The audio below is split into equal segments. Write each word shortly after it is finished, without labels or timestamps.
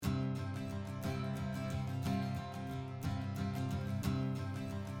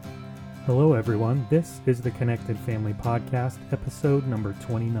Hello, everyone. This is the Connected Family Podcast, episode number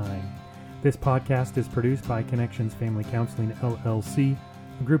 29. This podcast is produced by Connections Family Counseling, LLC,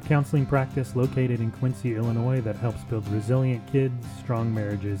 a group counseling practice located in Quincy, Illinois that helps build resilient kids, strong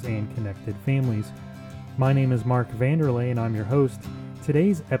marriages, and connected families. My name is Mark Vanderlei, and I'm your host.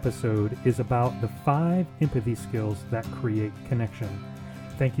 Today's episode is about the 5 empathy skills that create connection.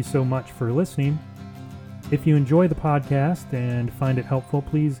 Thank you so much for listening. If you enjoy the podcast and find it helpful,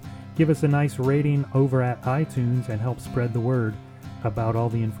 please give us a nice rating over at iTunes and help spread the word about all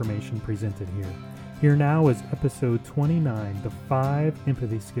the information presented here. Here now is episode 29, the 5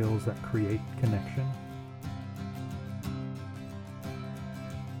 empathy skills that create connection.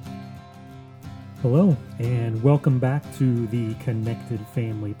 Hello, and welcome back to the Connected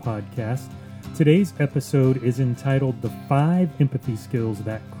Family Podcast. Today's episode is entitled The 5 Empathy Skills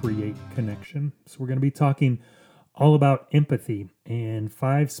That Create Connection. So we're going to be talking all about empathy and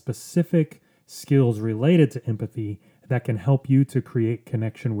 5 specific skills related to empathy that can help you to create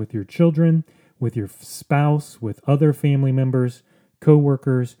connection with your children, with your spouse, with other family members,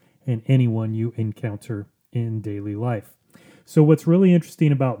 coworkers, and anyone you encounter in daily life. So what's really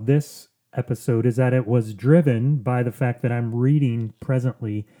interesting about this episode is that it was driven by the fact that I'm reading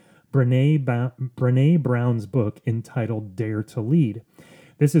presently Brene Brown's book entitled Dare to Lead.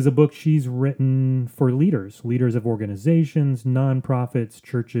 This is a book she's written for leaders of organizations, nonprofits,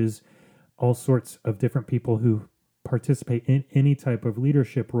 churches, all sorts of different people who participate in any type of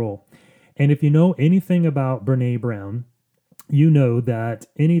leadership role. And if you know anything about Brene Brown, you know that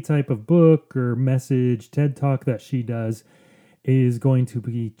any type of book or message, TED Talk that she does is going to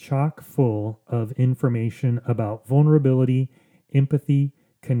be chock full of information about vulnerability, empathy,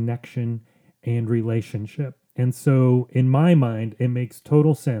 connection, and relationship. And so in my mind, it makes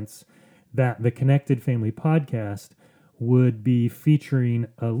total sense that the Connected Family Podcast would be featuring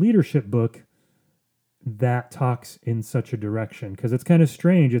a leadership book that talks in such a direction. Because it's kind of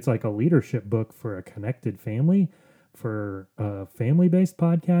strange. It's like a leadership book for a connected family, for a family-based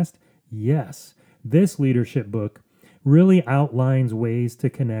podcast. Yes, this leadership book really outlines ways to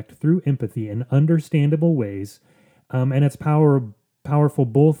connect through empathy in understandable ways. And it's powerful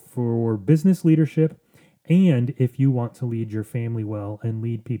both for business leadership and if you want to lead your family well and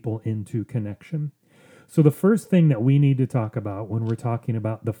lead people into connection. So the first thing that we need to talk about when we're talking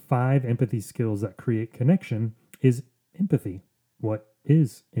about the 5 empathy skills that create connection is empathy. What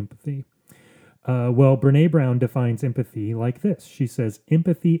is empathy? Brene Brown defines empathy like this. She says,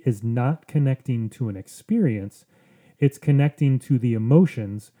 empathy is not connecting to an experience, it's connecting to the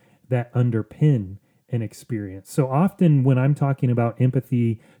emotions that underpin an experience. So often when I'm talking about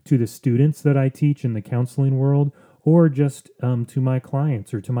empathy to the students that I teach in the counseling world, or just to my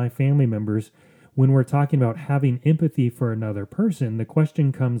clients or to my family members, when we're talking about having empathy for another person, the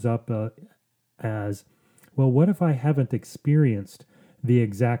question comes up as, well, what if I haven't experienced the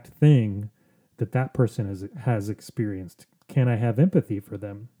exact thing that person has experienced? Can I have empathy for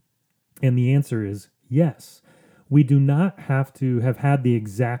them? And the answer is yes. We do not have to have had the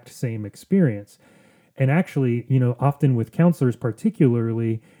exact same experience. And actually, often with counselors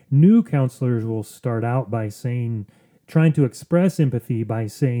particularly, new counselors will start out by trying to express empathy by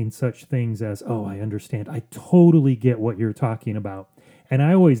saying such things as, oh, I understand. I totally get what you're talking about. And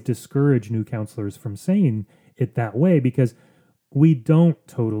I always discourage new counselors from saying it that way because we don't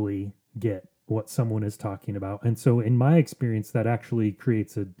totally get what someone is talking about. And so in my experience, that actually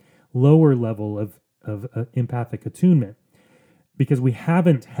creates a lower level of empathic attunement, because we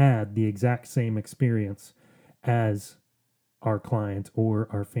haven't had the exact same experience as our client or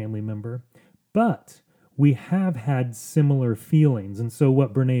our family member, but we have had similar feelings. And so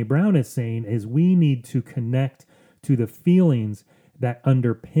what Brene Brown is saying is we need to connect to the feelings that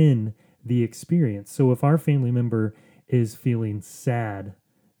underpin the experience. So if our family member is feeling sad,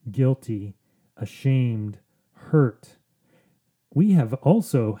 guilty, ashamed, hurt, we have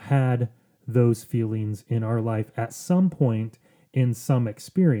also had those feelings in our life at some point in some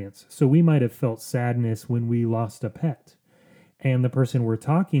experience. So we might have felt sadness when we lost a pet, and the person we're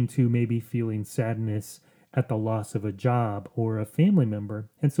talking to may be feeling sadness at the loss of a job or a family member.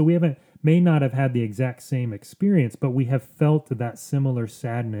 And so may not have had the exact same experience, but we have felt that similar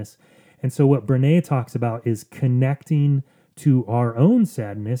sadness. And so what Brene talks about is connecting to our own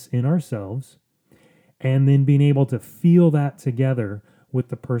sadness in ourselves and then being able to feel that together with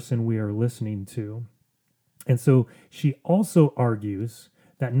the person we are listening to. And so she also argues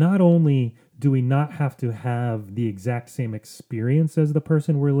that not only do we not have to have the exact same experience as the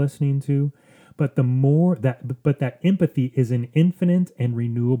person we're listening to, but that empathy is an infinite and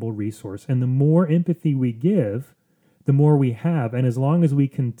renewable resource. And the more empathy we give, the more we have. And as long as we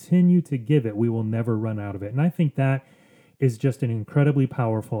continue to give it, we will never run out of it. And I think that is just an incredibly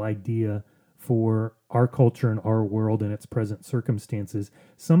powerful idea for our culture and our world in its present circumstances.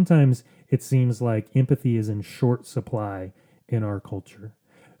 Sometimes it seems like empathy is in short supply in our culture.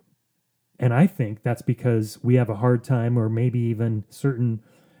 And I think that's because we have a hard time, or maybe even certain,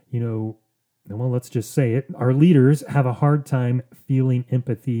 well, let's just say it, our leaders have a hard time feeling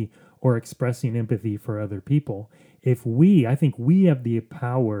empathy or expressing empathy for other people. I think we have the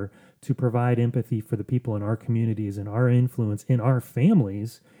power to provide empathy for the people in our communities and our influence in our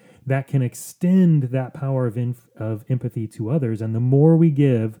families that can extend that power of empathy to others. And the more we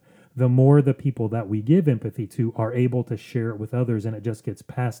give, the more the people that we give empathy to are able to share it with others, and it just gets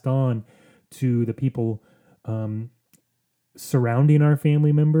passed on to the people surrounding our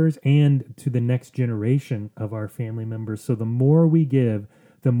family members and to the next generation of our family members. So the more we give,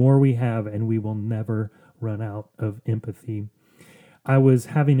 the more we have, and we will never run out of empathy. I was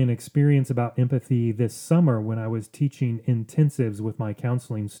having an experience about empathy this summer when I was teaching intensives with my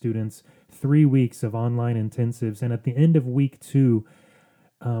counseling students, 3 weeks of online intensives. And at the end of week 2,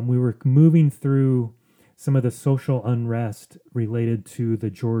 we were moving through some of the social unrest related to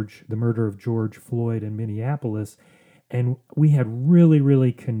the murder of George Floyd in Minneapolis. And we had really,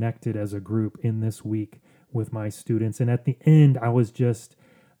 really connected as a group in this week with my students. And at the end, I was just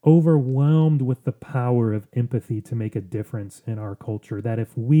overwhelmed with the power of empathy to make a difference in our culture. That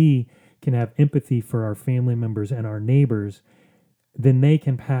if we can have empathy for our family members and our neighbors, then they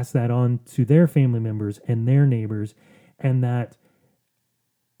can pass that on to their family members and their neighbors, and that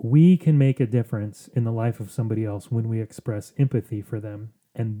we can make a difference in the life of somebody else when we express empathy for them.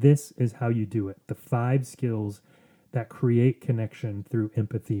 And this is how you do it. The 5 skills that create connection through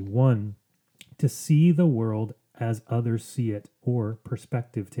empathy. 1, to see the world as others see it, or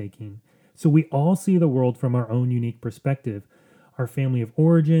perspective taking. So we all see the world from our own unique perspective. Our family of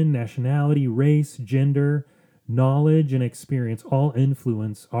origin, nationality, race, gender, knowledge, and experience all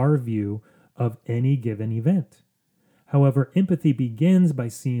influence our view of any given event. However, empathy begins by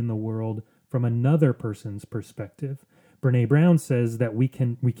seeing the world from another person's perspective. Brene Brown says that we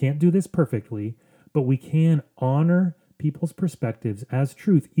can't do this perfectly, but we can honor people's perspectives as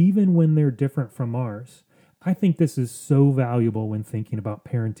truth, even when they're different from ours. I think this is so valuable when thinking about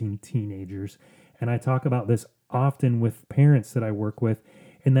parenting teenagers. And I talk about this often with parents that I work with,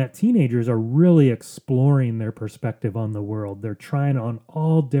 in that teenagers are really exploring their perspective on the world. They're trying on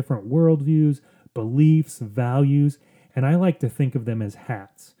all different worldviews, beliefs, values, and I like to think of them as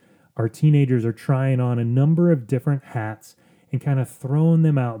hats. Our teenagers are trying on a number of different hats and kind of throwing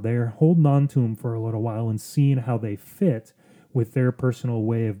them out there, holding on to them for a little while and seeing how they fit with their personal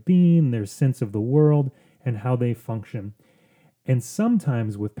way of being, their sense of the world, and how they function. And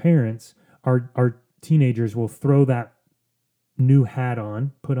sometimes with parents, our teenagers will throw that new hat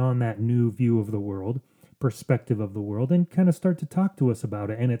on, put on that new view of the world, perspective of the world, and kind of start to talk to us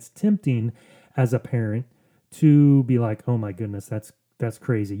about it. And it's tempting as a parent to be like, oh my goodness, that's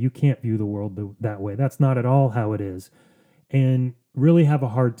crazy. You can't view the world that way. That's not at all how it is. And really have a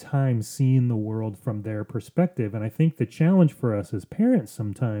hard time seeing the world from their perspective. And I think the challenge for us as parents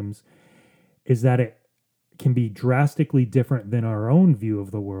sometimes is that it can be drastically different than our own view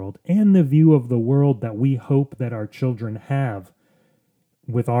of the world and the view of the world that we hope that our children have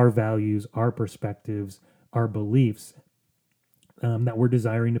with our values, our perspectives, our beliefs that we're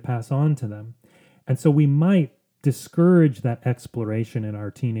desiring to pass on to them. And so we might discourage that exploration in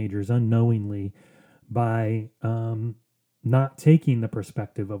our teenagers unknowingly by not taking the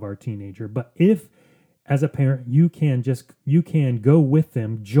perspective of our teenager. But if, as a parent, you can go with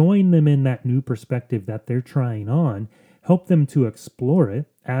them, join them in that new perspective that they're trying on, help them to explore it,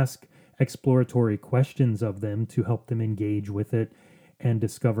 ask exploratory questions of them to help them engage with it and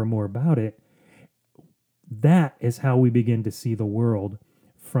discover more about it. That is how we begin to see the world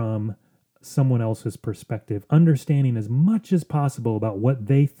from someone else's perspective, understanding as much as possible about what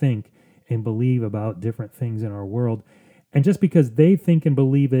they think and believe about different things in our world. And just because they think and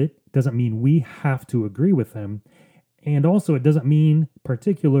believe it doesn't mean we have to agree with them. And also it doesn't mean,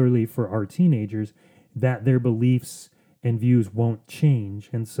 particularly for our teenagers, that their beliefs and views won't change.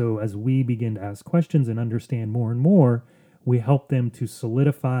 And so as we begin to ask questions and understand more and more, we help them to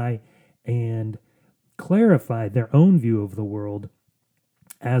solidify and clarify their own view of the world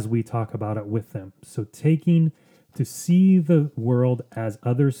as we talk about it with them. So taking to see the world as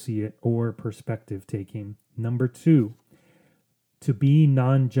others see it, or perspective taking. Number 2, to be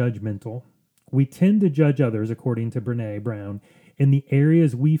non-judgmental. We tend to judge others, according to Brene Brown, in the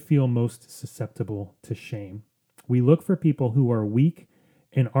areas we feel most susceptible to shame. We look for people who are weak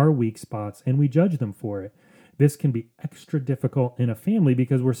in our weak spots and we judge them for it. This can be extra difficult in a family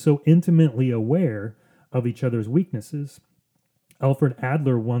because we're so intimately aware of each other's weaknesses. Alfred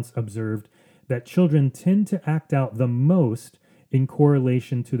Adler once observed that children tend to act out the most in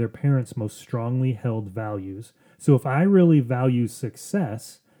correlation to their parents' most strongly held values. So if I really value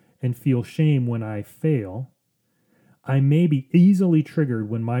success and feel shame when I fail, I may be easily triggered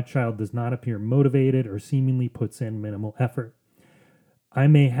when my child does not appear motivated or seemingly puts in minimal effort. I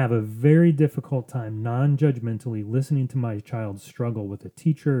may have a very difficult time non-judgmentally listening to my child struggle with a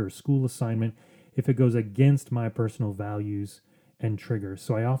teacher or school assignment if it goes against my personal values and triggers.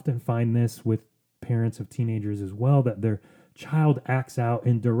 So I often find this with parents of teenagers as well, that their child acts out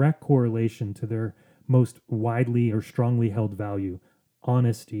in direct correlation to their most widely or strongly held value,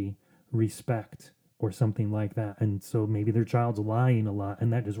 honesty, respect, or something like that. And so maybe their child's lying a lot,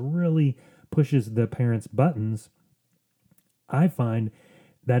 and that just really pushes the parents' buttons. I find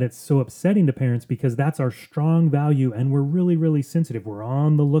that it's so upsetting to parents because that's our strong value, and we're really, really sensitive. We're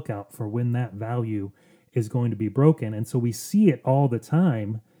on the lookout for when that value is going to be broken. And so we see it all the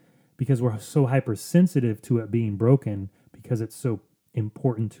time because we're so hypersensitive to it being broken because it's so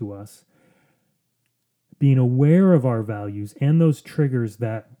important to us. Being aware of our values and those triggers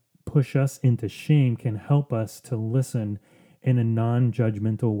that push us into shame can help us to listen in a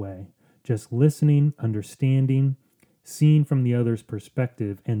non-judgmental way. Just listening, understanding, seeing from the other's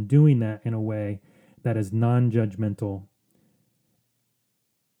perspective, and doing that in a way that is non-judgmental,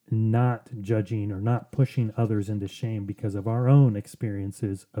 not judging or not pushing others into shame because of our own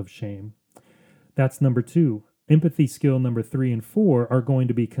experiences of shame. That's number 2. Empathy skill number 3 and 4 are going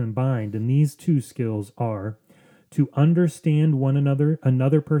to be combined, and these two skills are to understand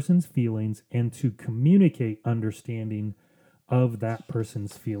another person's feelings, and to communicate understanding of that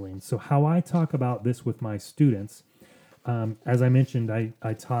person's feelings. So how I talk about this with my students, as I mentioned,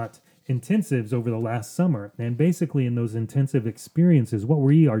 I taught intensives over the last summer, and basically in those intensive experiences, what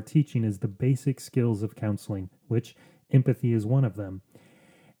we are teaching is the basic skills of counseling, which empathy is one of them.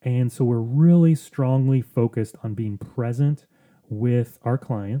 And so we're really strongly focused on being present with our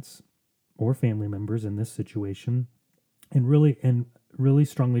clients or family members in this situation, and really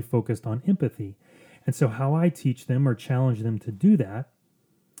strongly focused on empathy. And so how I teach them or challenge them to do that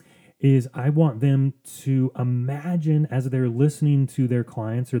is I want them to imagine, as they're listening to their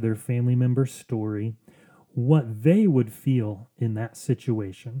clients or their family member's story, what they would feel in that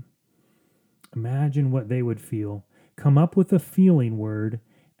situation. Imagine what they would feel. Come up with a feeling word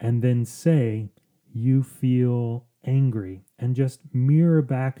and then say, you feel angry, and just mirror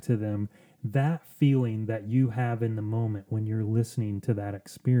back to them that feeling that you have in the moment when you're listening to that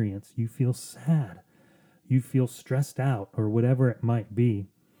experience. You feel sad, you feel stressed out, or whatever it might be.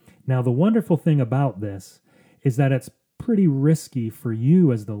 Now, the wonderful thing about this is that it's pretty risky for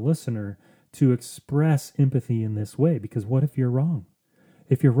you as the listener to express empathy in this way, because what if you're wrong?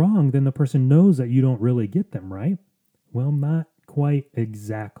 If you're wrong, then the person knows that you don't really get them, right? Well, not quite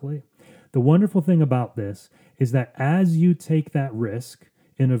exactly. The wonderful thing about this is that as you take that risk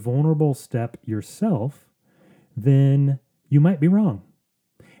in a vulnerable step yourself, then you might be wrong.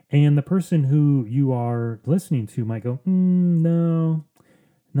 And the person who you are listening to might go, no,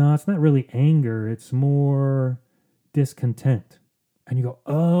 it's not really anger. It's more discontent. And you go,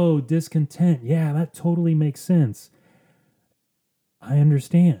 oh, discontent. Yeah, that totally makes sense. I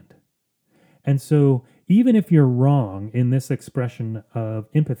understand. And so even if you're wrong in this expression of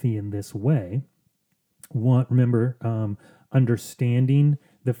empathy in this way, remember understanding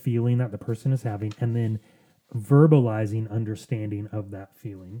the feeling that the person is having, and then verbalizing understanding of that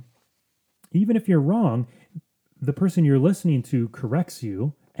feeling. Even if you're wrong, the person you're listening to corrects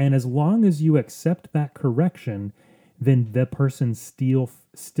you, and as long as you accept that correction, then the person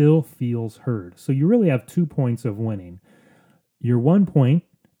still feels heard. So you really have 2 points of winning. Your 1 point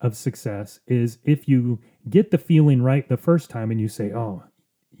of success is if you get the feeling right the first time and you say, oh,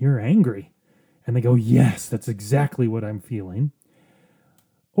 you're angry. And they go, yes, that's exactly what I'm feeling.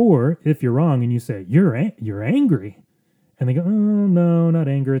 Or if you're wrong and you say, you're angry. And they go, oh, no, not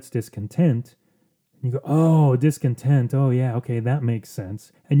anger, it's discontent. And you go, oh, discontent. Oh, yeah, okay, that makes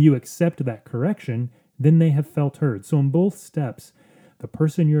sense. And you accept that correction, then they have felt heard. So in both steps, the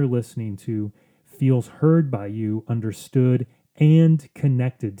person you're listening to feels heard by you, understood, and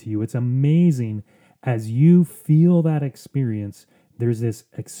connected to you. It's amazing. As you feel that experience, there's this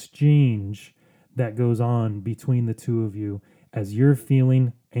exchange that goes on between the two of you as you're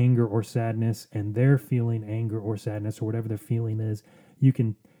feeling anger or sadness and they're feeling anger or sadness or whatever the feeling is. You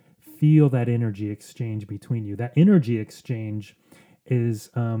can feel that energy exchange between you. That energy exchange is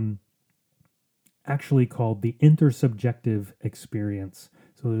actually called the intersubjective experience.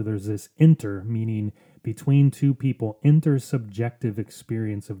 So there's this inter, meaning between two people, intersubjective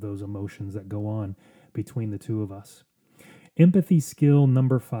experience of those emotions that go on between the two of us. Empathy skill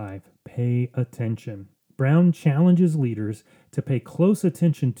number 5, pay attention. Brown challenges leaders to pay close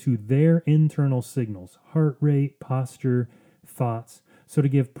attention to their internal signals, heart rate, posture, thoughts, so to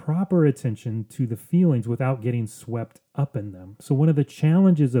give proper attention to the feelings without getting swept up in them. So one of the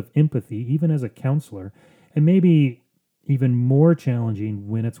challenges of empathy, even as a counselor, and maybe even more challenging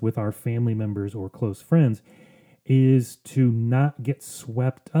when it's with our family members or close friends, is to not get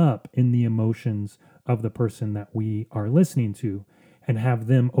swept up in the emotions of the person that we are listening to and have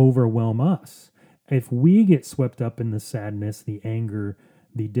them overwhelm us. If we get swept up in the sadness, the anger,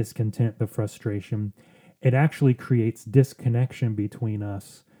 the discontent, the frustration, it actually creates disconnection between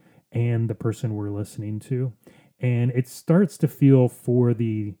us and the person we're listening to. And it starts to feel for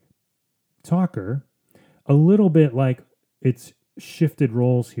the talker a little bit like it's shifted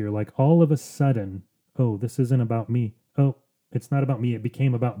roles here. Like all of a sudden, oh, this isn't about me. Oh, it's not about me. It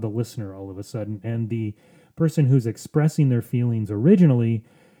became about the listener all of a sudden. And the person who's expressing their feelings originally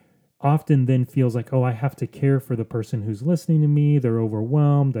often then feels like, oh, I have to care for the person who's listening to me. They're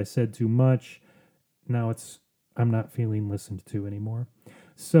overwhelmed. I said too much. Now I'm not feeling listened to anymore.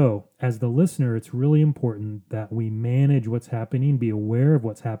 So as the listener, it's really important that we manage what's happening, be aware of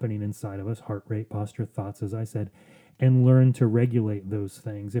what's happening inside of us, heart rate, posture, thoughts, as I said, and learn to regulate those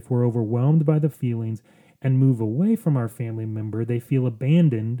things. If we're overwhelmed by the feelings and move away from our family member, they feel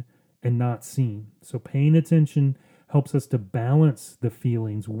abandoned and not seen. So paying attention helps us to balance the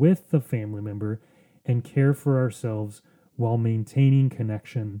feelings with the family member and care for ourselves while maintaining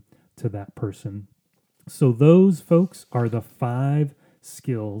connection to that person. So those, folks, are the 5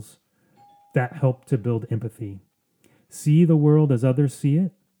 skills that help to build empathy. See the world as others see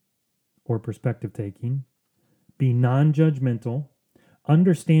it, or perspective taking. Be non-judgmental.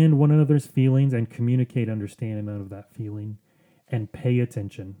 Understand one another's feelings and communicate understanding of that feeling. And pay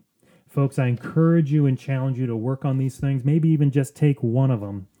attention. Folks, I encourage you and challenge you to work on these things. Maybe even just take one of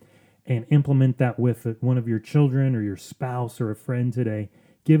them and implement that with one of your children or your spouse or a friend today.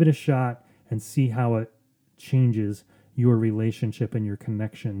 Give it a shot and see how it changes your relationship and your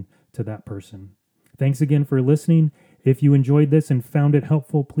connection to that person. Thanks again for listening. If you enjoyed this and found it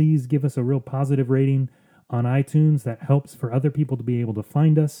helpful, please give us a real positive rating on iTunes. That helps for other people to be able to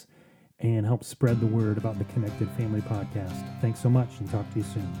find us and help spread the word about the Connected Family Podcast. Thanks so much, and talk to you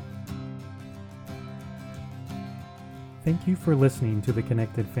soon. Thank you for listening to the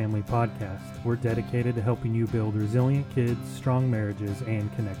Connected Family Podcast. We're dedicated to helping you build resilient kids, strong marriages,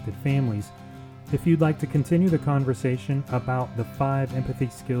 and connected families. If you'd like to continue the conversation about the 5 empathy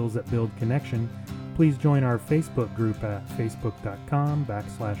skills that build connection, please join our Facebook group at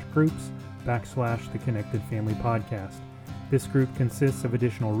facebook.com/groups/the Connected Family Podcast. This group consists of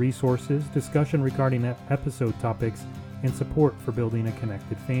additional resources, discussion regarding episode topics, and support for building a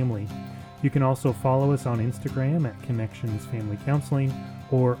connected family. You can also follow us on Instagram at Connections Family Counseling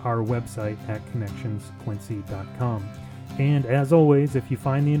or our website at connectionsquincy.com. And as always, if you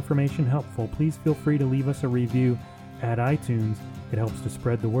find the information helpful, please feel free to leave us a review at iTunes. It helps to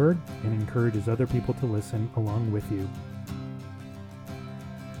spread the word and encourages other people to listen along with you.